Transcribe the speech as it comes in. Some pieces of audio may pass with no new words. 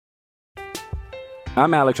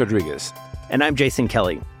I'm Alex Rodriguez. And I'm Jason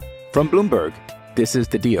Kelly. From Bloomberg, this is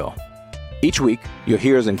The Deal. Each week, you'll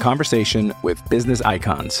hear us in conversation with business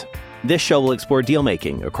icons. This show will explore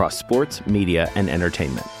deal-making across sports, media, and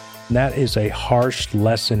entertainment. That is a harsh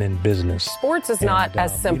lesson in business. Sports is not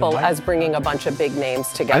as simple as bringing a bunch of big names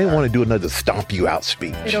together. I didn't want to do another stomp you out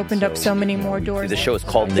speech. It opened up so many more doors. The show is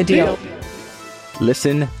called The Deal.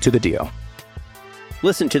 Listen to The Deal.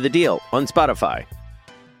 Listen to The Deal on Spotify.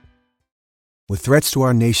 With threats to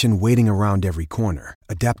our nation waiting around every corner,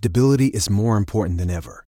 adaptability is more important than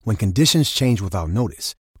ever. When conditions change without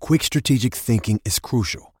notice, quick strategic thinking is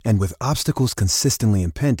crucial. And with obstacles consistently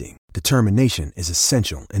impending, determination is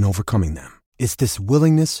essential in overcoming them. It's this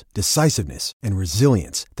willingness, decisiveness, and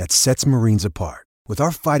resilience that sets Marines apart. With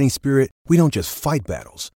our fighting spirit, we don't just fight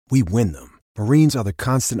battles, we win them. Marines are the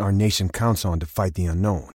constant our nation counts on to fight the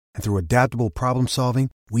unknown. And through adaptable problem solving,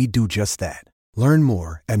 we do just that. Learn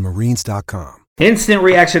more at marines.com. Instant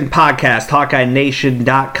Reaction Podcast,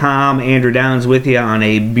 HawkeyeNation.com. Andrew Downs with you on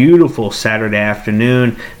a beautiful Saturday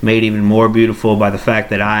afternoon, made even more beautiful by the fact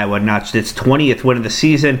that Iowa notched its 20th win of the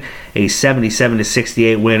season, a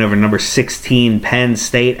 77-68 win over number 16 Penn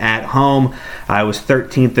State at home. Iowa's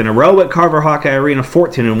 13th in a row at Carver Hawkeye Arena,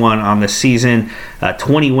 14-1 on the season.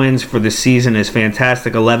 20 wins for the season is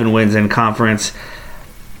fantastic, 11 wins in conference.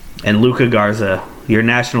 And Luka Garza, your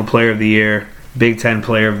National Player of the Year, Big Ten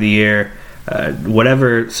Player of the Year,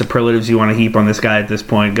 whatever superlatives you want to heap on this guy at this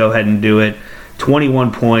point, go ahead and do it.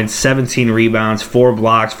 21 points, 17 rebounds, 4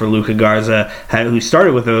 blocks for Luka Garza, who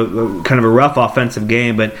started with a kind of a rough offensive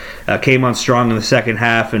game, but came on strong in the second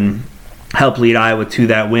half and helped lead Iowa to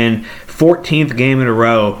that win. 14th game in a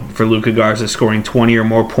row for Luka Garza, scoring 20 or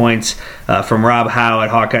more points from Rob Howe at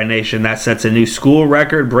Hawkeye Nation. That sets a new school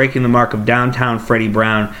record, breaking the mark of downtown Freddie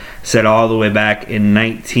Brown, set all the way back in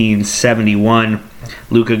 1971.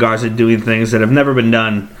 Luka Garza doing things that have never been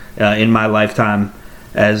done in my lifetime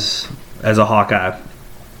as a Hawkeye.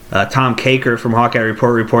 Tom Caker from Hawkeye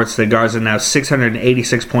Report reports that Garza now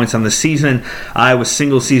 686 points on the season. Iowa's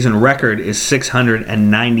single-season record is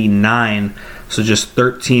 699, so just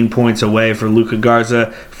 13 points away for Luka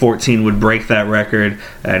Garza. 14 would break that record,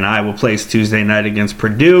 and Iowa plays Tuesday night against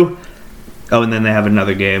Purdue. Oh, and then they have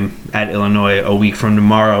another game at Illinois a week from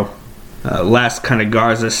tomorrow. Last kind of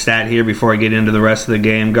Garza stat here before I get into the rest of the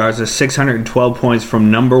game. Garza 612 points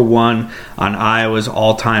from number 1 on Iowa's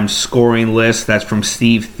all-time scoring list. That's from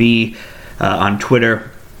Steve Thie on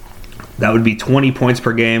Twitter. That would be 20 points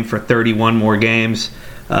per game for 31 more games.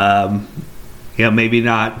 Maybe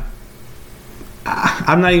not.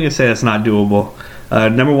 I'm not even going to say that's not doable.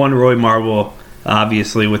 Number 1, Roy Marble,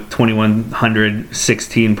 obviously, with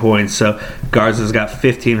 2,116 points. So Garza's got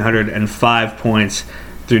 1,505 points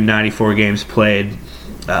through 94 games played.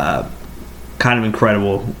 Kind of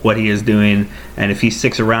incredible what he is doing, and if he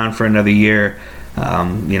sticks around for another year,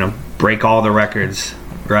 break all the records,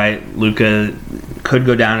 right? Luka could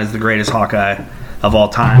go down as the greatest Hawkeye of all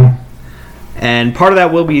time, and part of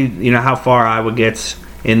that will be how far Iowa gets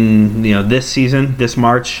in this season, this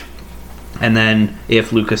March, and then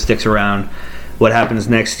if Luka sticks around, what happens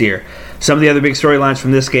next year. Some of the other big storylines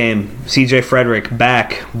from this game: C.J. Frederick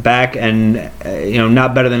back, and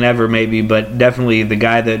not better than ever maybe, but definitely the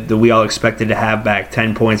guy that we all expected to have back.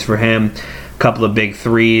 10 points for him, a couple of big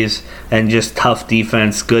threes, and just tough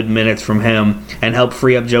defense, good minutes from him, and helped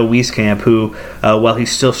free up Joe Wieskamp, who, while he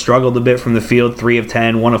still struggled a bit from the field, 3 of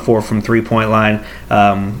 10, 1 of 4 from three-point line,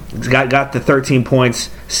 got the 13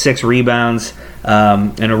 points, 6 rebounds,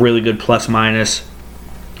 and a really good plus-minus.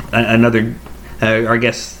 Another, I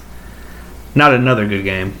guess, not another good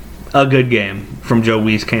game, a good game from Joe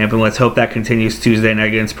Wieskamp, and let's hope that continues Tuesday night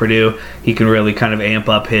against Purdue. He can really kind of amp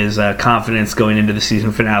up his confidence going into the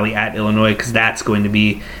season finale at Illinois, because that's going to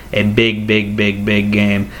be a big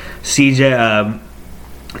game. Connor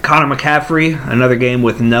McCaffrey, another game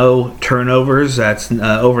with no turnovers. That's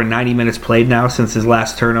over 90 minutes played now since his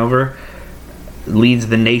last turnover. Leads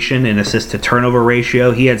the nation in assist-to-turnover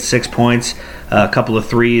ratio. He had 6 points, a couple of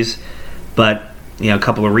threes, but a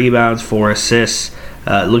couple of rebounds, 4 assists.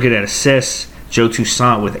 Looking at assists, Joe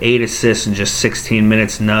Toussaint with 8 assists in just 16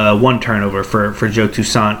 minutes. 1 turnover for Joe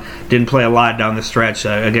Toussaint. Didn't play a lot down the stretch.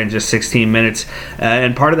 Again, just 16 minutes.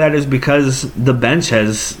 And part of that is because the bench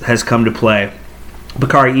has come to play.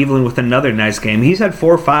 Bakari Evelyn with another nice game. He's had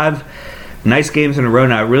 4 or 5 nice games in a row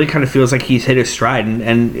now. It really kind of feels like he's hit his stride.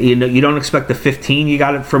 And you don't expect the 15 you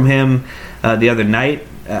got it from him the other night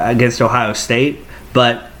against Ohio State.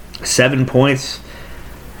 But 7 points,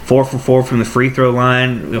 4 for 4 from the free throw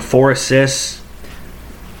line, 4 assists.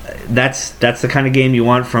 that's the kind of game you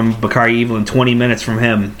want from Bakari Evelyn. 20 minutes from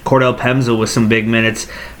him. Cordell Pemsel with some big minutes.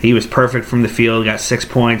 He was perfect from the field. Got 6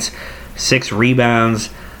 points, 6 rebounds.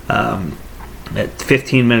 At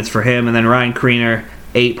 15 minutes for him, and then Ryan Kriener,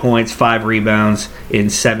 8 points, 5 rebounds in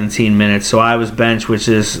 17 minutes. So I was bench, which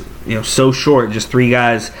is so short. Just 3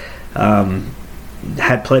 guys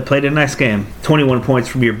had played a nice game. 21 points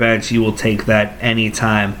from your bench, you will take that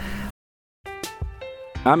anytime.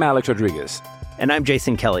 I'm Alex Rodriguez. And I'm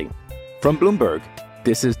Jason Kelly. From Bloomberg,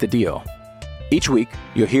 this is The Deal. Each week,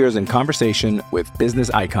 you'll hear us in conversation with business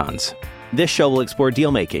icons. This show will explore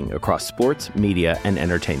deal-making across sports, media, and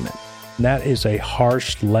entertainment. That is a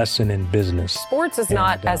harsh lesson in business. Sports is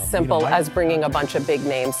not as simple as bringing a bunch of big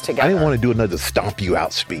names together. I didn't want to do another stomp you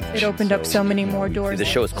out speech. It opened up so many more doors. The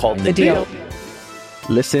show is called The Deal.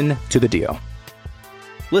 Listen to The Deal.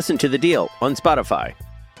 Listen to The Deal on Spotify.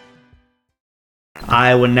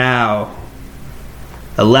 Iowa now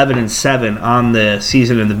 11-7 on the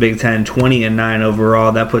season in the Big Ten, 20-9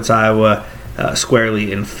 overall. That puts Iowa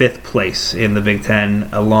squarely in 5th place in the Big Ten,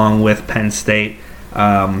 along with Penn State.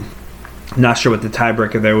 Not sure what the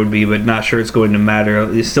tiebreaker there would be, but not sure it's going to matter.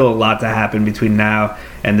 There's still a lot to happen between now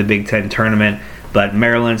and the Big Ten tournament. But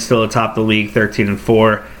Maryland's still atop the league,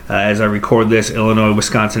 13-4. As I record this, Illinois,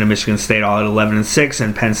 Wisconsin, and Michigan State all at 11-6,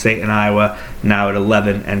 and Penn State and Iowa now at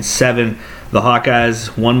 11-7. The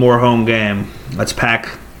Hawkeyes, one more home game. Let's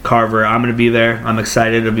pack Carver. I'm going to be there. I'm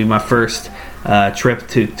excited. It'll be my first trip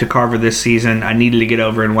to Carver this season. I needed to get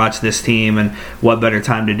over and watch this team, and what better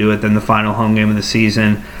time to do it than the final home game of the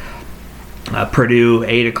season. Purdue,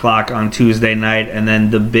 8 o'clock on Tuesday night, and then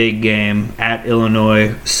the big game at Illinois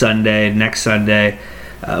next Sunday,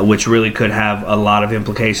 which really could have a lot of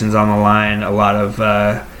implications on the line, a lot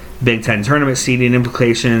of Big Ten tournament seeding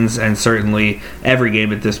implications, and certainly every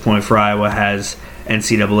game at this point for Iowa has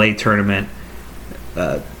NCAA tournament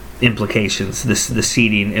implications, the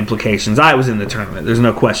seeding implications. Iowa's in the tournament, there's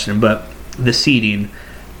no question, but the seeding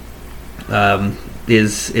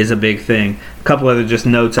is a big thing. A couple other just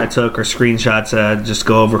notes I took or screenshots just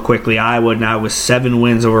go over quickly. Iowa now with 7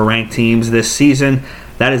 wins over ranked teams this season.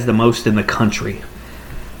 That is the most in the country.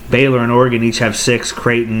 Baylor and Oregon each have 6.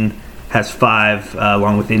 Creighton has 5,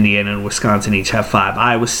 along with Indiana and Wisconsin each have 5.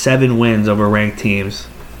 Iowa 7 wins over ranked teams.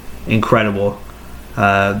 Incredible.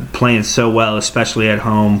 Playing so well, especially at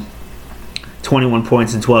home. 21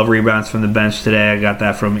 points and 12 rebounds from the bench today. I got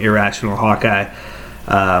that from Irrational Hawkeye.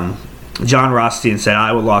 John Rothstein said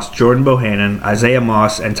Iowa lost Jordan Bohannon, Isaiah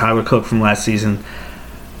Moss, and Tyler Cook from last season,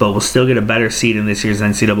 but will still get a better seed in this year's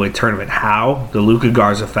NCAA tournament. How? The Luka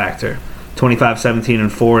Garza factor.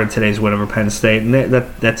 25-17-4 in today's win over Penn State, and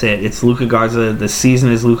that's it. It's Luka Garza. The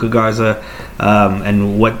season is Luka Garza,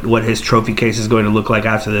 and what his trophy case is going to look like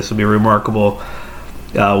after this will be remarkable.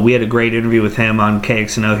 We had a great interview with him on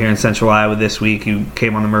KXNO here in Central Iowa this week. He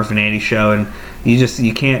came on the Murph and Andy show, and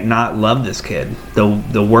you can't not love this kid.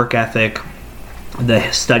 The work ethic, the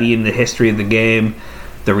studying the history of the game,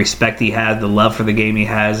 the respect he has, the love for the game he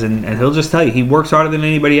has, and he'll just tell you he works harder than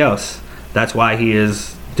anybody else. That's why he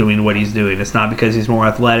is doing what he's doing. It's not because he's more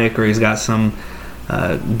athletic or he's got some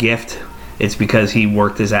gift. It's because he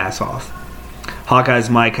worked his ass off. Hawkeyes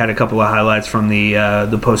Mike had a couple of highlights from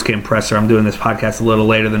the post-game presser. I'm doing this podcast a little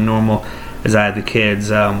later than normal as I had the kids.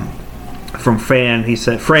 From Fran, he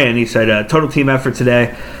said, total team effort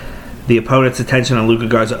today. The opponent's attention on Luka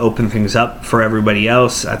Garza opened things up for everybody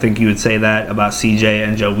else. I think you would say that about CJ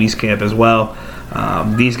and Joe Wieskamp as well.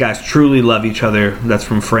 These guys truly love each other. That's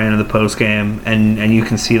from Fran in the post-game, and you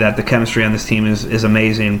can see that the chemistry on this team is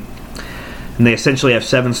amazing. And they essentially have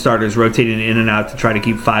 7 starters rotating in and out to try to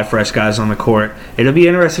keep 5 fresh guys on the court. It'll be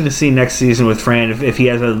interesting to see next season with Fran if he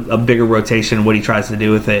has a bigger rotation, what he tries to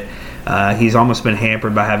do with it. He's almost been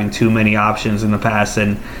hampered by having too many options in the past,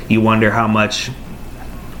 and you wonder how much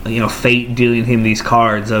fate dealing him these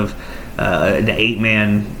cards of an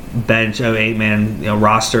 8-man bench, of 8-man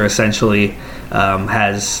roster essentially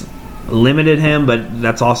has limited him, but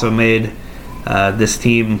that's also made this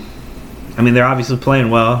team. I mean, they're obviously playing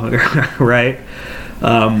well, right?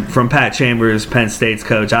 From Pat Chambers, Penn State's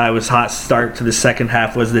coach, Iowa's hot start to the second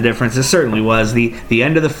half was the difference. It certainly was. The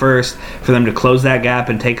end of the first, for them to close that gap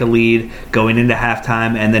and take a lead going into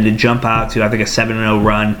halftime, and then to jump out to, I think, a 7-0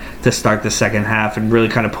 run to start the second half and really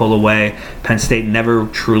kind of pull away. Penn State never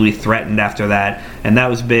truly threatened after that, and that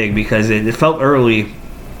was big because it felt early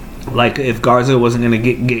like if Garza wasn't going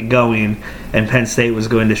to get going and Penn State was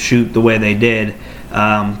going to shoot the way they did,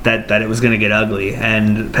 that it was going to get ugly.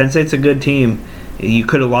 And Penn State's a good team. You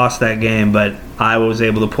could have lost that game, but Iowa was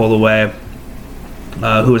able to pull away.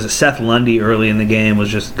 Who was a Seth Lundy early in the game was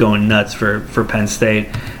just going nuts for Penn State,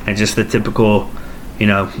 and just the typical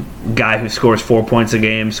guy who scores 4 points a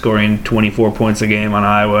game, scoring 24 points a game on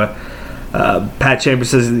Iowa. Pat Chambers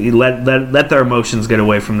says let their emotions get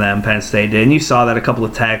away from them. Penn State did, and you saw that a couple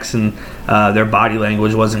of texts, and their body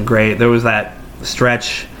language wasn't great. There was that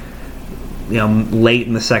stretch, late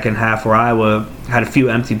in the second half where Iowa had a few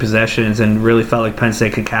empty possessions and really felt like Penn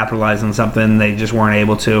State could capitalize on something. They just weren't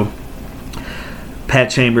able to. Pat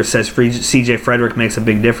Chambers says C.J. Frederick makes a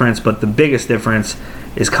big difference, but the biggest difference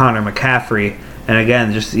is Connor McCaffrey. And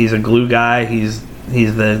again, just he's a glue guy. He's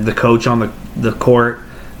the coach on the court.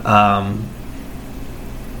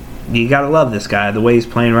 You gotta love this guy, the way he's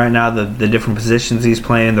playing right now, the different positions he's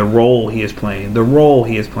playing, the role he is playing,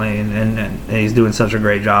 and he's doing such a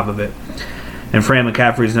great job of it. And Fran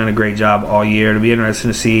McCaffrey's done a great job all year. It'll be interesting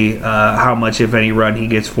to see how much, if any, run he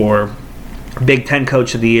gets for Big Ten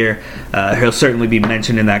Coach of the Year. He'll certainly be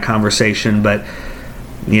mentioned in that conversation, but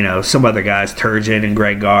some other guys, Turgeon and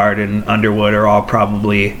Greg Gard and Underwood, are all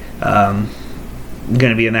probably going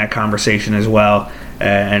to be in that conversation as well.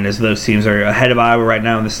 And as those teams are ahead of Iowa right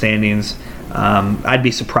now in the standings, I'd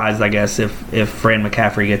be surprised, I guess, if Fran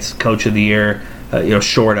McCaffrey gets Coach of the Year,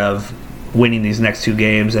 short of winning these next two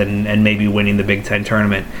games and maybe winning the Big Ten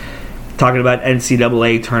tournament. Talking about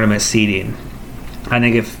NCAA tournament seeding, I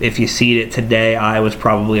think if you seed it today, Iowa's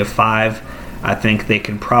probably a 5. I think they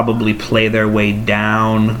can probably play their way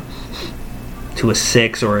down to a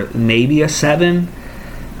 6 or maybe a 7.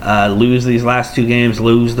 Lose these last two games,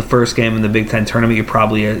 lose the first game in the Big Ten tournament, you're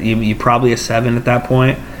probably a 7 at that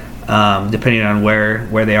point, depending on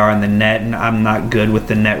where they are in the net. And I'm not good with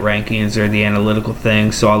the net rankings or the analytical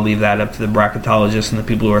things, so I'll leave that up to the bracketologists and the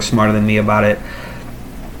people who are smarter than me about it.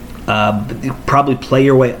 But you probably play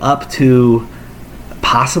your way up to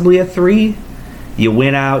possibly a 3. You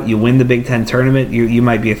win out, you win the Big Ten tournament, you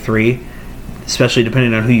might be a 3, especially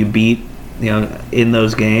depending on who you beat, in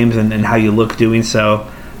those games and how you look doing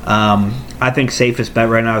so. I think safest bet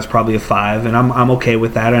right now is probably a 5, and I'm okay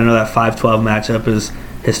with that. I know that 5-12 matchup is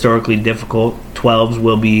historically difficult. 12s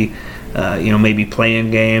will be, maybe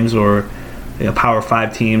playing games or Power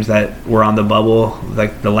 5 teams that were on the bubble,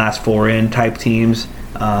 like the last 4 in type teams.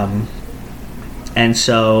 And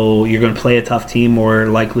so you're going to play a tough team more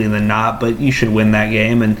likely than not, but you should win that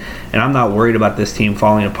game. And I'm not worried about this team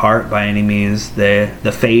falling apart by any means.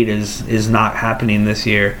 The fade is not happening this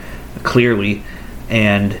year, clearly.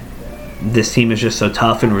 And this team is just so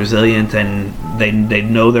tough and resilient, and they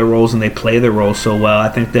know their roles and they play their roles so well. I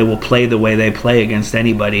think they will play the way they play against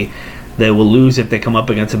anybody. They will lose if they come up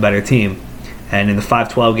against a better team. And in the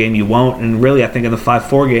 5-12 game, you won't. And really, I think in the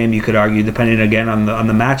 5-4 game, you could argue, depending again on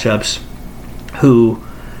the matchups,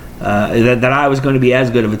 that I was going to be as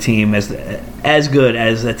good of a team as good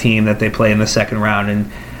as a team that they play in the second round. And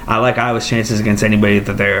I like Iowa's chances against anybody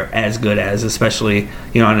that they're as good as, especially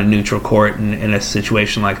on a neutral court in a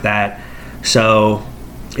situation like that. So,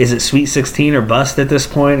 is it Sweet 16 or bust at this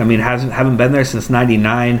point? I mean, haven't been there since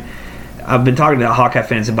 '99. I've been talking to Hawkeye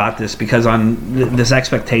fans about this because on this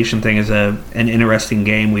expectation thing is an interesting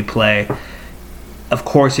game we play. Of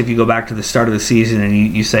course, if you go back to the start of the season and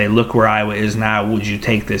you say, look where Iowa is now, would you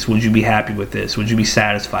take this? Would you be happy with this? Would you be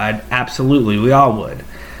satisfied? Absolutely, we all would.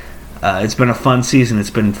 It's been a fun season. It's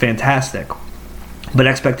been fantastic. But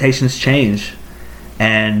expectations change.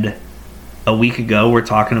 And a week ago, we're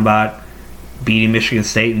talking about beating Michigan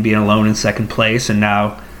State and being alone in second place, and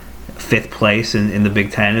now 5th place in the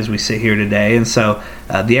Big Ten as we sit here today. And so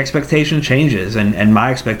the expectation changes. And my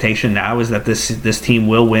expectation now is that this team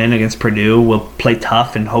will win against Purdue, will play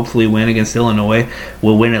tough and hopefully win against Illinois,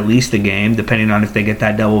 will win at least a game, depending on if they get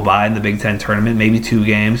that double bye in the Big Ten tournament, maybe 2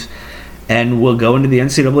 games. And we'll go into the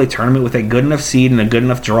NCAA tournament with a good enough seed and a good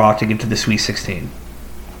enough draw to get to the Sweet 16.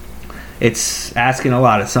 It's asking a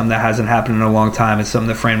lot. It's something that hasn't happened in a long time. It's something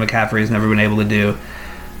that Fran McCaffrey has never been able to do.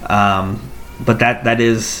 But that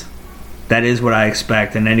is what I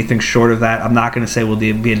expect. And anything short of that, I'm not going to say will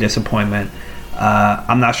be a disappointment.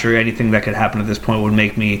 I'm not sure anything that could happen at this point would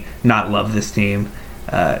make me not love this team,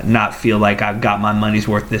 not feel like I've got my money's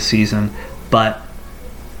worth this season. But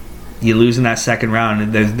you lose in that second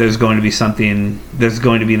round, there's going to be something. There's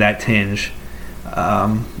going to be that tinge.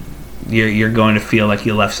 You're going to feel like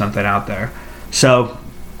you left something out there. So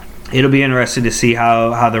it'll be interesting to see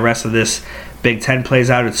how the rest of this Big Ten plays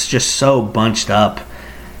out. It's just so bunched up,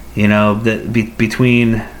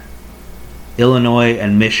 between Illinois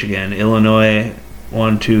and Michigan. Illinois,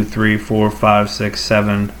 1, 2, 3, 4, 5, 6,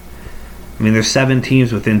 7. I mean, there's 7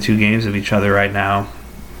 teams within 2 games of each other right now.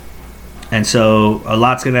 And so a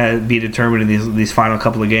lot's going to be determined in these final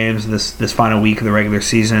couple of games, this final week of the regular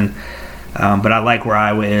season. But I like where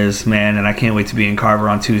Iowa is, man, and I can't wait to be in Carver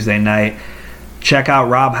on Tuesday night. Check out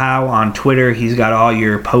Rob Howe on Twitter. He's got all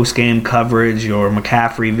your post-game coverage, your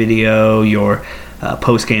McCaffrey video, your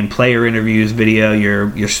post-game player interviews video,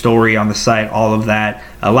 your story on the site, all of that.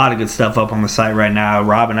 A lot of good stuff up on the site right now.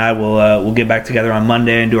 Rob and I will get back together on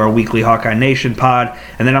Monday and do our weekly Hawkeye Nation pod,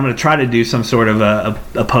 and then I'm going to try to do some sort of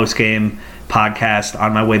a post-game podcast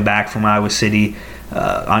on my way back from Iowa City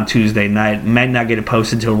on Tuesday night. Might not get it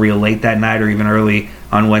posted until real late that night or even early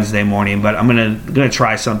on Wednesday morning, but I'm gonna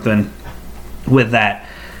try something with that.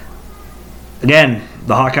 Again,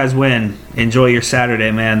 the Hawkeyes win. Enjoy your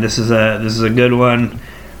Saturday, man. This is a good one.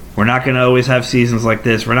 We're not going to always have seasons like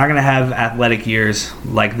this. We're not going to have athletic years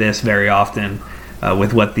like this very often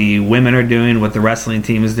with what the women are doing, what the wrestling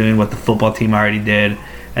team is doing, what the football team already did,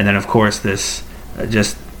 and then, of course, this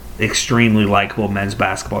just extremely likable men's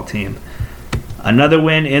basketball team. Another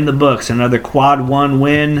win in the books, another quad one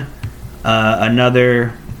win,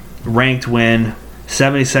 another ranked win,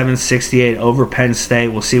 77-68 over Penn State.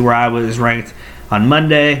 We'll see where Iowa is ranked on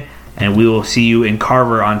Monday, and we will see you in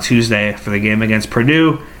Carver on Tuesday for the game against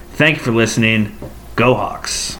Purdue. Thank you for listening. Go Hawks.